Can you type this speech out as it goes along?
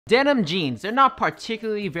Denim jeans, they're not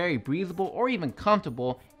particularly very breathable or even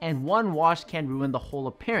comfortable, and one wash can ruin the whole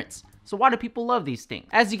appearance. So why do people love these things?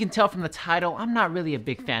 As you can tell from the title, I'm not really a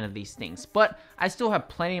big fan of these things, but I still have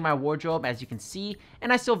plenty in my wardrobe, as you can see,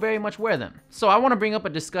 and I still very much wear them. So I want to bring up a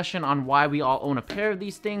discussion on why we all own a pair of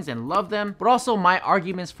these things and love them, but also my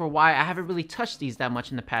arguments for why I haven't really touched these that much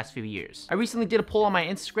in the past few years. I recently did a poll on my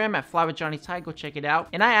Instagram at FlyWithJohnnyTy, go check it out,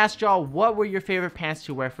 and I asked y'all what were your favorite pants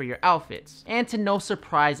to wear for your outfits. And to no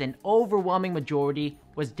surprise, an overwhelming majority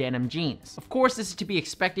was denim jeans. Of course, this is to be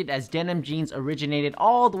expected as denim jeans originated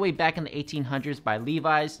all the way back in the 1800s by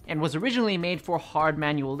Levi's and was originally made for hard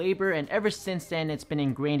manual labor, and ever since then it's been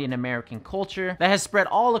ingrained in American culture that has spread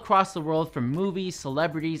all across the world from movies,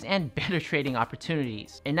 celebrities, and better trading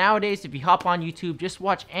opportunities. And nowadays, if you hop on YouTube, just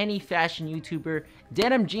watch any fashion YouTuber,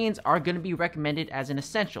 denim jeans are going to be recommended as an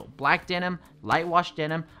essential. Black denim, light wash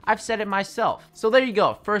denim, I've said it myself. So there you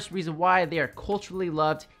go, first reason why they are culturally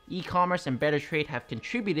loved. E-commerce and better trade have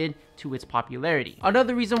contributed to its popularity.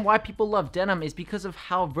 Another reason why people love denim is because of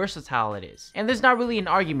how versatile it is. And there's not really an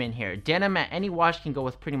argument here. Denim at any wash can go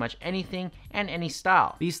with pretty much anything and any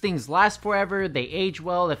style. These things last forever, they age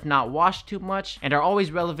well if not washed too much, and are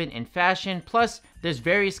always relevant in fashion. Plus, there's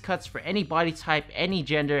various cuts for any body type, any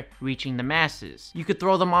gender, reaching the masses. You could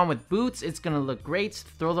throw them on with boots, it's gonna look great.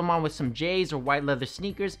 Throw them on with some J's or white leather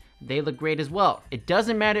sneakers, they look great as well. It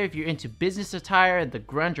doesn't matter if you're into business attire, the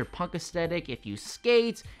grunge or punk aesthetic, if you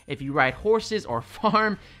skate, if you ride horses or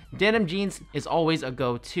farm, denim jeans is always a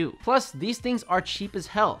go-to. Plus, these things are cheap as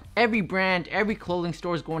hell. Every brand, every clothing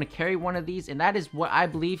store is going to carry one of these, and that is what I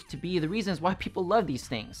believe to be the reasons why people love these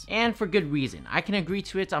things. And for good reason. I can agree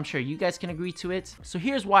to it, I'm sure you guys can agree to it. So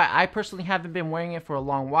here's why I personally haven't been wearing it for a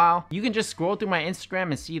long while. You can just scroll through my Instagram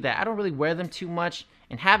and see that I don't really wear them too much,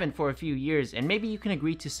 and haven't for a few years, and maybe you can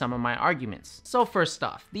agree to some of my arguments. So first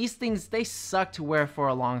off, these things, they suck to wear for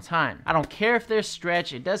a long time. I don't care if they're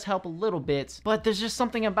stretch, it does help a little bit, but there's just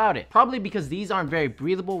something about it. Probably because these aren't very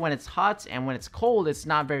breathable when it's hot, and when it's cold, it's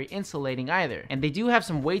not very insulating either. And they do have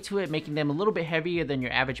some weight to it, making them a little bit heavier than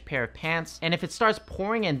your average pair of pants. And if it starts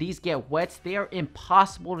pouring and these get wet, they are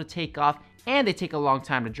impossible to take off, and they take a long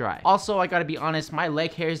time to dry. Also, I gotta be honest, my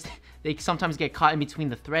leg hairs, they sometimes get caught in between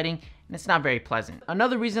the threading, and it's not very pleasant.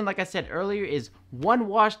 Another reason, like I said earlier, is one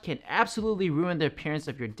wash can absolutely ruin the appearance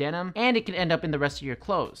of your denim, and it can end up in the rest of your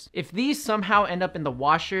clothes. If these somehow end up in the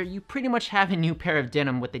washer, you pretty much have a new pair of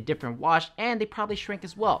denim with a different wash, and they probably shrink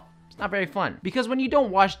as well. It's not very fun. Because when you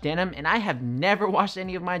don't wash denim, and I have never washed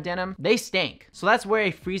any of my denim, they stink. So that's where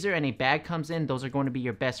a freezer and a bag comes in. Those are going to be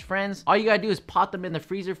your best friends. All you gotta do is pop them in the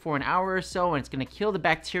freezer for an hour or so, and it's gonna kill the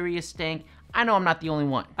bacteria stank. I know I'm not the only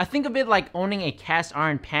one. I think of it like owning a cast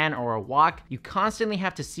iron pan or a wok. You constantly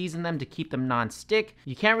have to season them to keep them non-stick.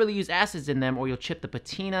 You can't really use acids in them or you'll chip the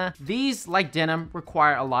patina. These, like denim,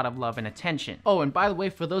 require a lot of love and attention. Oh, and by the way,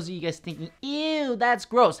 for those of you guys thinking, ew, that's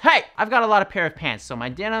gross. Hey, I've got a lot of pair of pants, so my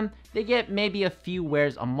denim, they get maybe a few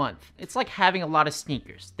wears a month. It's like having a lot of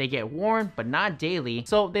sneakers. They get worn, but not daily,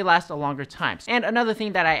 so they last a longer time. And another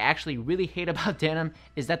thing that I actually really hate about denim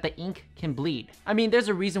is that the ink can bleed. I mean, there's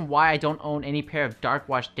a reason why I don't own any pair of dark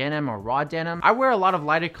wash denim or raw denim. I wear a lot of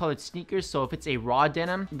lighter colored sneakers, so if it's a raw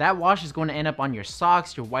denim, that wash is going to end up on your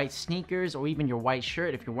socks, your white sneakers, or even your white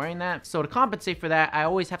shirt if you're wearing that. So to compensate for that, I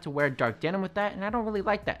always have to wear dark denim with that, and I don't really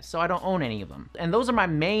like that, so I don't own any of them. And those are my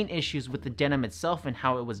main issues with the denim itself and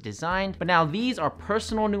how it was designed. But now these are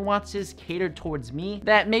personal nuances catered towards me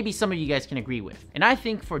that maybe some of you guys can agree with. And I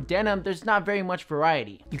think for denim, there's not very much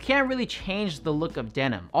variety. You can't really change the look of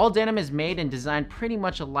denim. All denim is made and designed pretty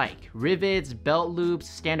much alike. Rivets, belt loops,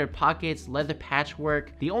 standard pockets, leather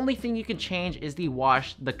patchwork. The only thing you can change is the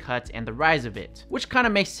wash, the cut, and the rise of it. Which kind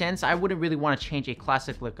of makes sense. I wouldn't really want to change a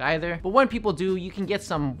classic look either. But when people do, you can get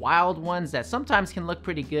some wild ones that sometimes can look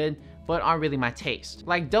pretty good, but aren't really my taste.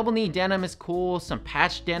 Like double knee denim is cool, some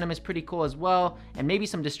patch denim is pretty cool as well, and maybe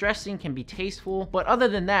some distressing can be tasteful, but other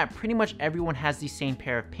than that, pretty much everyone has the same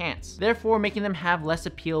pair of pants, therefore making them have less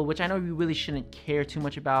appeal, which I know you really shouldn't care too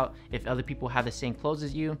much about if other people have the same clothes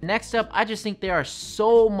as you. Next up, I just think there are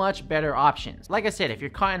so much better options. Like I said, if you're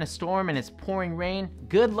caught in a storm and it's pouring rain,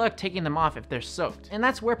 good luck taking them off if they're soaked. And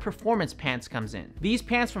that's where performance pants comes in. These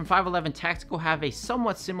pants from 511 Tactical have a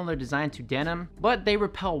somewhat similar design to denim, but they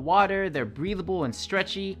repel water, cutter, they're breathable and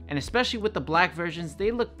stretchy, and especially with the black versions,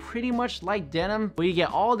 they look pretty much like denim, but you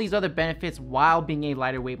get all these other benefits while being a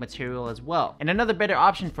lighter weight material as well. And another better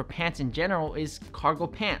option for pants in general is cargo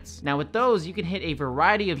pants. Now with those, you can hit a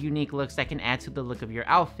variety of unique looks that can add to the look of your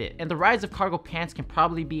outfit. And the rise of cargo pants can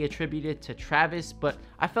probably be attributed to Travis, but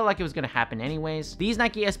I felt like it was gonna happen anyways. These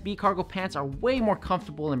Nike SB cargo pants are way more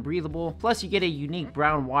comfortable and breathable, plus you get a unique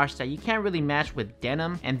brown wash that you can't really match with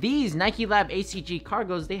denim. And these Nike Lab ACG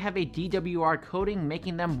cargos, they have a DWR coating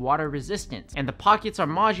making them water resistant. And the pockets are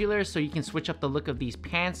modular, so you can switch up the look of these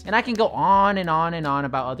pants, and I can go on and on and on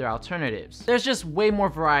about other alternatives. There's just way more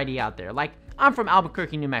variety out there. Like, I'm from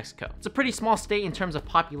Albuquerque, New Mexico. It's a pretty small state in terms of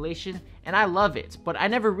population, and I love it, but I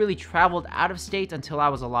never really traveled out of state until I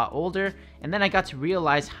was a lot older, and then I got to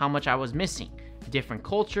realize how much I was missing. Different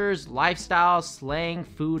cultures, lifestyles, slang,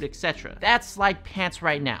 food, etc. That's like pants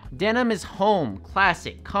right now. Denim is home,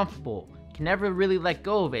 classic, comfortable, can never really let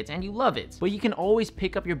go of it, and you love it, but you can always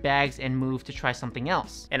pick up your bags and move to try something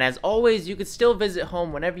else. And as always, you can still visit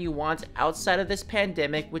home whenever you want outside of this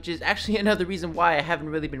pandemic, which is actually another reason why I haven't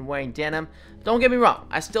really been wearing denim. Don't get me wrong,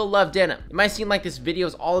 I still love denim. It might seem like this video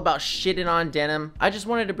is all about shitting on denim. I just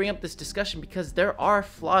wanted to bring up this discussion because there are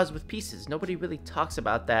flaws with pieces. Nobody really talks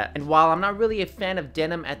about that. And while I'm not really a fan of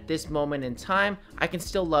denim at this moment in time, I can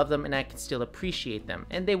still love them and I can still appreciate them,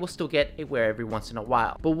 and they will still get a wear every once in a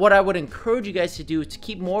while. But what I would encourage you guys to do is to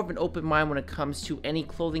keep more of an open mind when it comes to any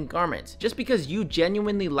clothing garment. Just because you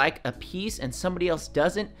genuinely like a piece and somebody else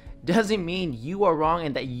doesn't mean you are wrong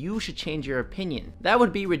and that you should change your opinion. That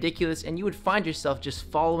would be ridiculous, and you would find yourself just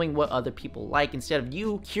following what other people like instead of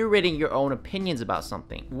you curating your own opinions about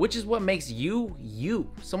something, which is what makes you,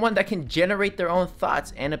 someone that can generate their own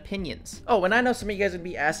thoughts and opinions. Oh, and I know some of you guys would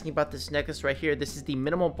be asking about this necklace right here. This is the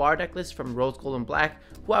minimal bar necklace from Rose Gold & Black,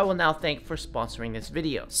 who I will now thank for sponsoring this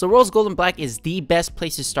video. So Rose Gold & Black is the best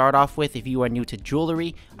place to start off with if you are new to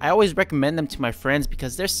jewelry. I always recommend them to my friends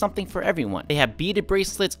because there's something for everyone. They have beaded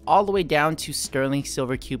bracelets all the way down to sterling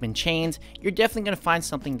silver Cuban chains. You're definitely going to find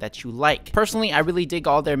something that you like. Personally, I really dig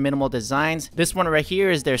all their minimal designs. This one right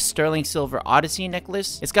here is their sterling silver Odyssey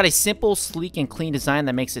necklace. It's got a simple, sleek, and clean design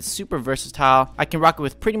that makes it super versatile. I can rock it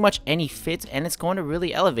with pretty much any fit, and it's going to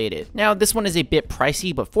really elevate it. Now, this one is a bit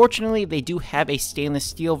pricey, but fortunately, they do have a stainless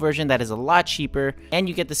steel version that is a lot cheaper, and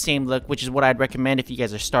you get the same look, which is what I'd recommend if you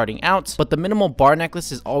guys are starting out. But the minimal bar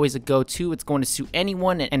necklace is always a go-to. It's going to suit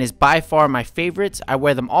anyone and is by far my favorite. I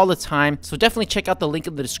wear them all the time, so definitely check out the link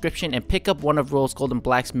in the description and pick up one of Rose Gold &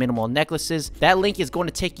 Black's minimal necklaces. That link is going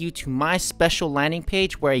to take you to my special landing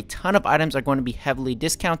page where a ton of items are going to be heavily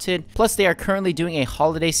discounted. Plus, they are currently doing a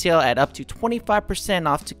holiday sale at up to 25%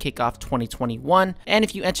 off to kick off 2021, and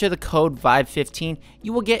if you enter the code VIBE15,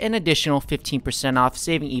 you will get an additional 15% off,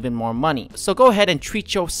 saving even more money. So go ahead and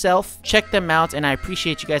treat yourself, check them out, and I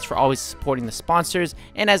appreciate you guys for always supporting the sponsors.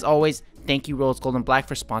 And as always, thank you Rose Gold & Black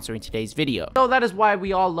for sponsoring today's video. So that is why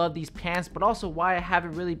we all love these pants, but also why I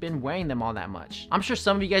haven't really been wearing them all that much. I'm sure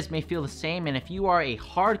some of you guys may feel the same, and if you are a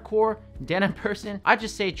hardcore denim person, I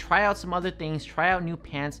just say try out some other things, try out new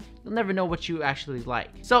pants. You'll never know what you actually like.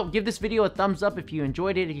 So give this video a thumbs up if you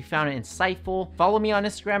enjoyed it, if you found it insightful. Follow me on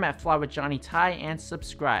Instagram at FlyWithJohnnyTie and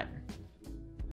subscribe.